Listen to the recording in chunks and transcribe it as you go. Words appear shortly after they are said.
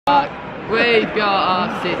We've got our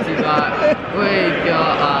city back. We've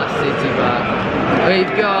got our city back.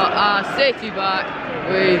 We've got our city back.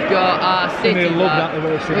 We've got our city back.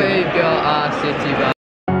 We've got our city back.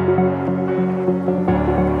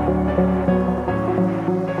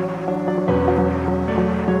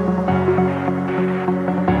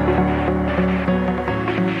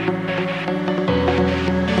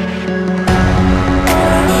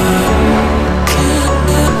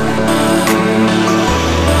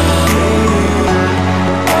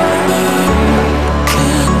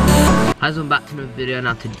 As I'm back to another video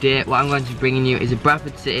now. Today what I'm going to be bringing you is a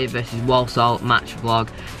Bradford City versus Walsall match vlog.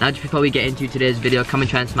 Now just before we get into today's video, come and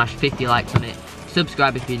try and smash 50 likes on it.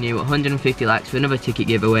 Subscribe if you're new. 150 likes for another ticket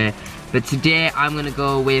giveaway. But today I'm going to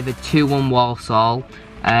go with a 2-1 Walsall.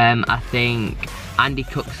 I think Andy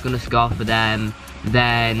Cook's going to score for them,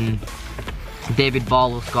 then David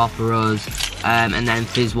Ball will score for us, and then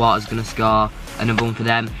Fizzwater's going to score another one for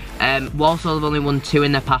them. Walsall have only won 2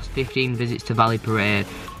 in their past 15 visits to Valley Parade,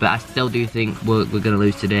 but I still do think we're going to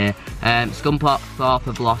lose today. Scunthorpe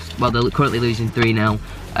have lost, well they're currently losing 3-0,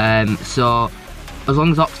 so as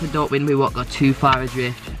long as Oxford don't win we won't go too far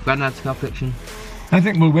adrift. Grandad, score prediction? I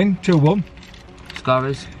think we'll win 2-1.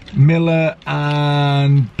 Scorers? Miller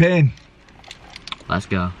and Payne. Let's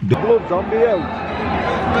go. The blood's on me out.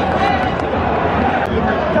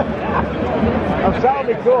 I've sat on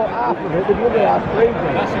my coat half of it, the blood has freezing.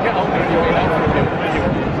 That's to get on with you.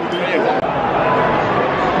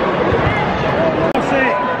 That's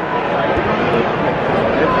it.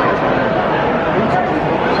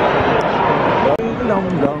 Long,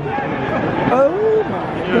 long. Oh my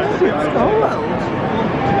God, it's cold.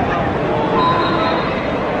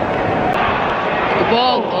 The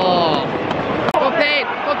ball, oh. Go Payne,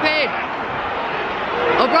 go Payne.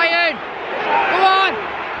 O'Brien, come on.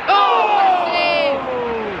 Oh,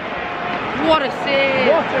 what a save.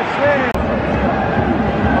 What a save.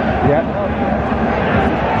 Yeah.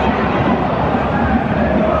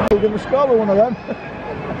 We're going to score with one of them.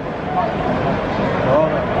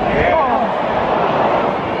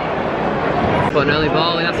 But an early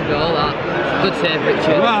ball, that's a goal that. Good save,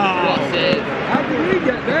 Richard. Wow. What a save. How did we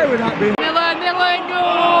get there without being... Miller, no!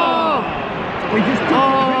 We just took it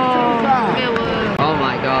Miller. Oh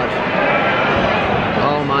my God.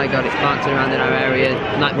 Oh my God, it's bouncing around in our area.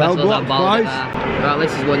 Night Well Festival's blocked, on ball boys. there. Well,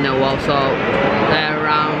 this is 1-0 Walsall. They're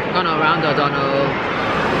around. Oh no, around O'Donnell.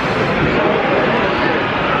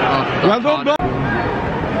 Oh, well done, boy.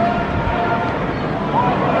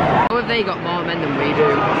 How have they got more men than we do?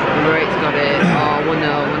 Number 8's got it. Oh, 1-0,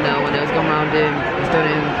 1-0, 1-0. He's gone round him. He's done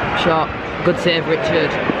him. Shot. Good save, Richard.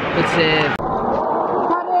 Good save.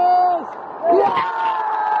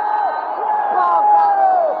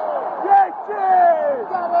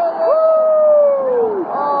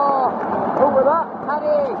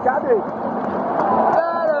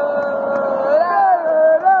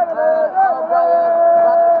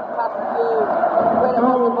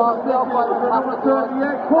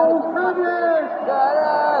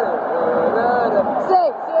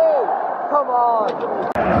 Come on!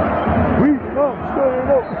 We come straight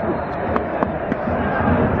up.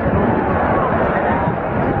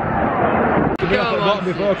 Come on,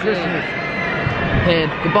 before Christmas. Payne,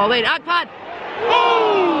 good ball in, iPad!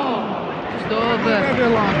 Oh! Just over.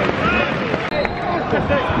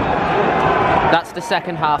 That's the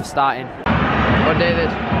second half starting. Oh, David.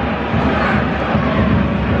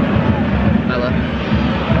 Miller.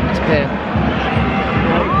 That's Payne.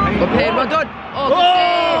 Go Payne, well done! Oh, good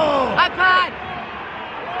save! iPad!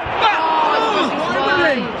 Oh,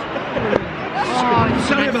 it's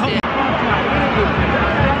Sorry about it.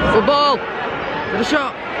 Good ball! With a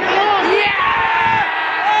shot! Yeah!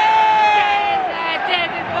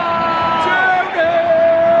 David Ball!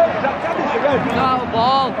 No,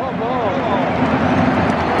 ball! Oh, ball!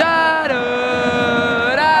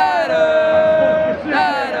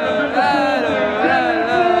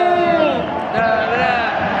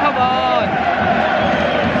 Come on!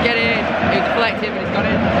 Get in! You deflect him and he's got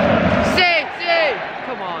in. City!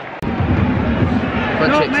 Come on!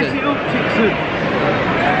 Don't mess it up, Chickson!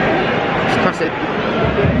 Just cross it.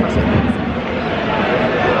 Cross it.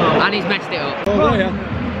 And he's messed it up. Oh, yeah.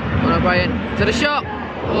 Come on, O'Brien. To the shot!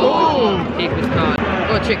 Oh! Keeper's card.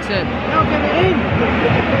 Go, Chickson. Now get it in!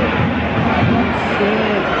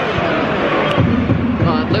 Come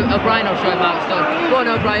on, Luke O'Brien will show him how it's done. Go on,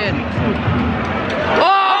 O'Brien.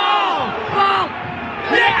 Oh! Ball!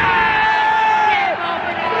 Yeah!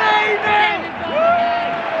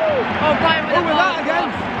 O'Brien with the ball. Again.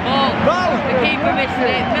 Ball. The keeper missed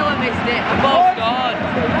it, Miller missed it, and ball scored.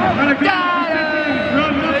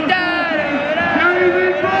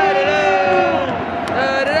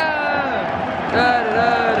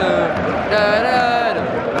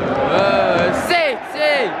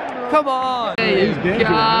 Come on!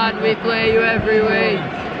 Can we play you every week?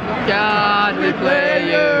 Can we play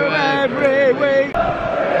you every week?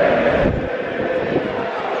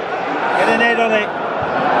 Get an head on it.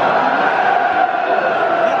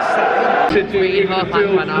 Bringing half back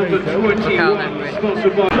by now. Look out, Henry.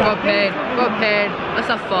 Go Payne. Let's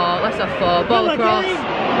have four. Ball across.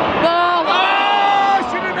 Ball! Oh,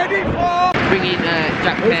 should have made it four. Bringing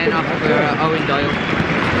Jack Payne off for Owen Doyle.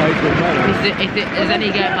 If there's any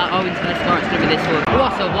game that Owen's going to score, it's going to be this one.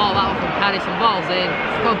 What a ball that one from Caddison. Ball's in.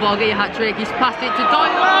 Go ball, get your hat trick. He's passed it to Doyle.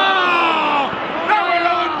 Oh! That was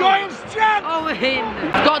Owen Doyle's chance. Owen!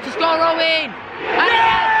 He's got to score, Owen!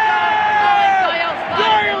 Yeah!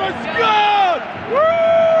 Doyle has scored!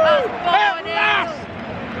 Woo! At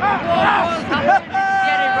last!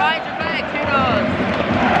 Get it right, Rebecca, kudos!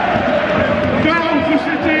 Goal for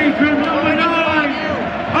City from number 9,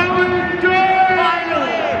 Owen Doyle!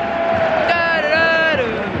 Finally!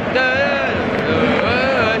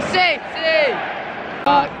 City!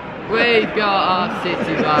 We've got our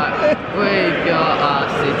City back. We've got our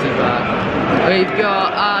City back. We've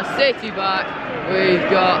got our City back. We've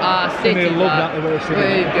got our City back.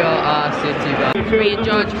 We've got our City back. Me and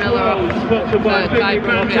George Miller off. Guy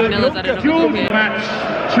Broken. Miller's had another good game. Match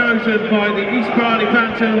chosen by the East Barley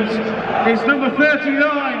Phantoms is number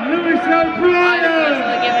 39, Lewis O'Brien. I'm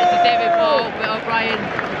personally giving it to David Paul, but O'Brien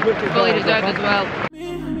fully deserved as well.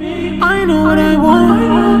 I know what I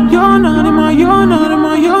want. You're not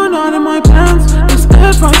in my pants.